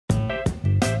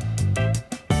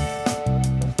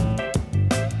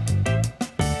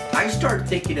I start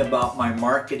thinking about my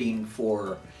marketing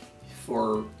for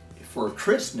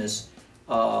Christmas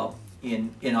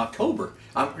in October.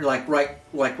 I'm like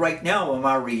right now I'm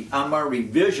already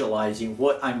visualizing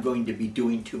what I'm going to be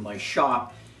doing to my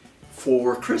shop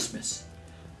for Christmas.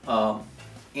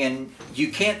 And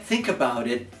you can't think about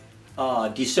it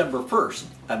December 1st.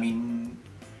 I mean,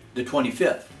 the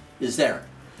 25th is there.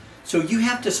 So you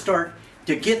have to start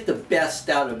to get the best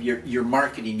out of your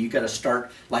marketing. You got to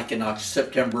start like in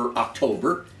September,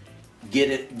 October, get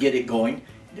it going.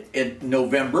 In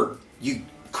November, you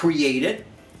create it.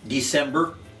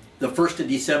 December, the 1st of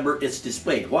December, it's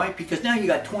displayed. Why? Because now you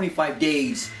got 25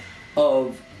 days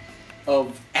of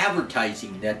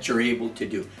advertising that you're able to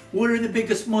do. What are the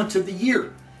biggest months of the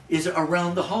year? Is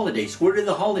around the holidays. What are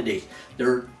the holidays?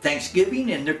 They're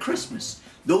Thanksgiving and they're Christmas.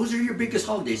 Those are your biggest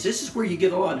holidays. This is where you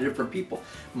get a lot of different people.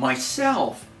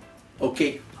 Myself,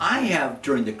 okay, I have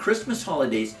during the Christmas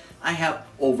holidays, I have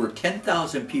over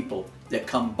 10,000 people that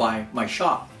come by my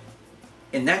shop.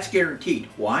 And that's guaranteed.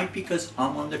 Why? Because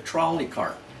I'm on the trolley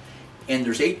car. And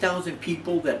there's 8,000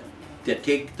 people that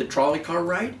take the trolley car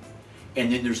ride.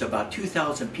 And then there's about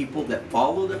 2,000 people that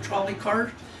follow the trolley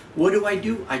car. What do?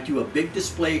 I do a big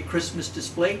display, Christmas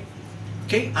display.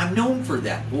 Okay, I'm known for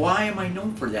that. Why am I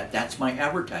known for that? That's my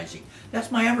advertising.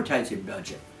 That's my advertising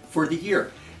budget for the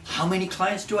year. How many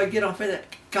clients do I get off of that?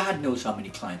 God knows how many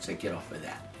clients I get off of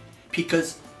that.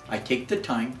 Because I take the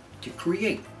time to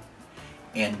create.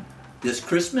 And this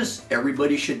Christmas,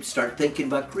 everybody should start thinking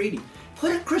about creating.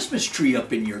 Put a Christmas tree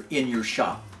up in your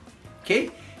shop.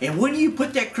 Okay? And when do you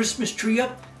put that Christmas tree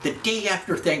up? The day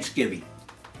after Thanksgiving.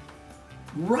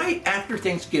 Right after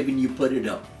Thanksgiving, you put it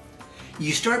up.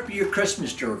 You start with your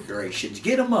Christmas decorations,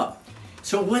 get them up.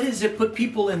 So what does it put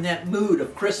people in that mood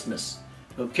of Christmas?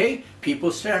 Okay,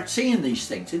 people start seeing these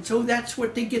things, and so that's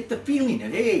what they get the feeling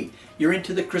of, hey, you're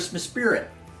into the Christmas spirit.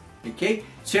 Okay,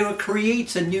 so it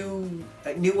creates a new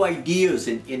ideas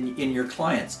in your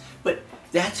clients, but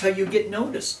that's how you get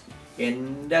noticed,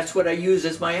 and that's what I use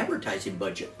as my advertising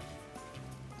budget.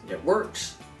 It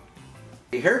works.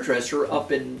 A hairdresser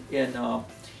up in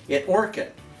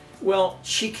Orchid. Well,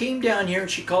 she came down here and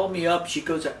she called me up. She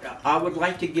goes, I would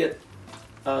like to get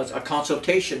a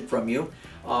consultation from you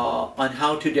on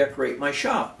how to decorate my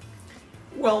shop.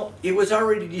 Well, it was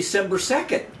already December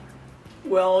 2nd.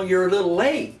 Well, you're a little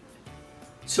late.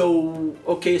 So,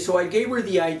 okay, so I gave her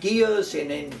the ideas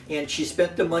and she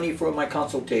spent the money for my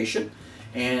consultation.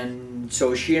 And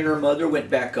so she and her mother went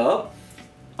back up.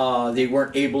 They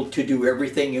weren't able to do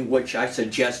everything in which I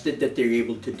suggested that they're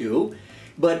able to do.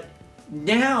 But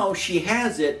now she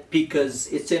has it because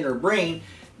it's in her brain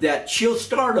that she'll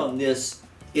start on this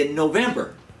in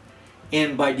November.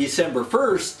 And by December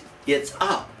 1st, it's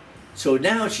up. So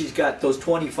now she's got those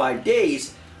 25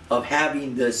 days of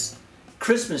having this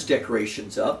Christmas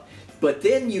decorations up. But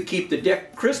then you keep the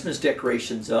Christmas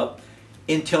decorations up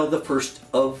until the 1st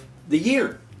of the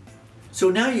year. So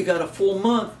now you got a full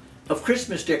month of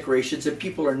Christmas decorations and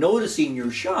people are noticing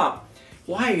your shop.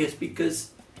 Why? It's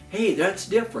because, hey, that's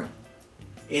different.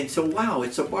 And so, wow,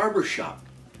 it's a barber shop.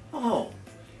 Oh,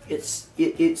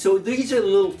 so these are the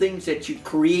little things that you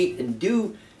create and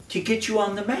do to get you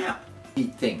on the map.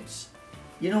 Things.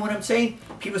 You know what I'm saying?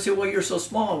 People say, well, you're so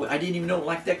small. I didn't even know,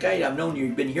 like that guy, I've known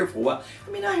you've been here for a while.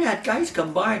 I mean, I had guys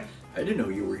come by. I didn't know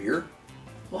you were here.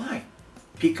 Why?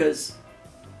 Because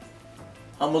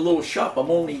I'm a little shop. I'm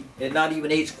only not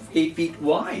even 8 feet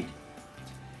wide.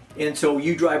 And so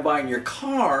you drive by in your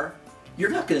car,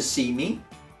 you're not going to see me.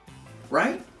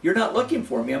 Right? You're not looking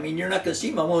for me. I mean, you're not going to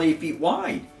see me. I'm only 8 feet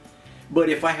wide. But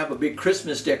if I have a big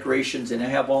Christmas decorations and I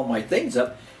have all my things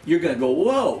up, you're going to go,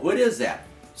 whoa, what is that?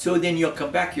 So then you'll come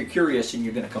back, you're curious, and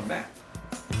you're going to come back.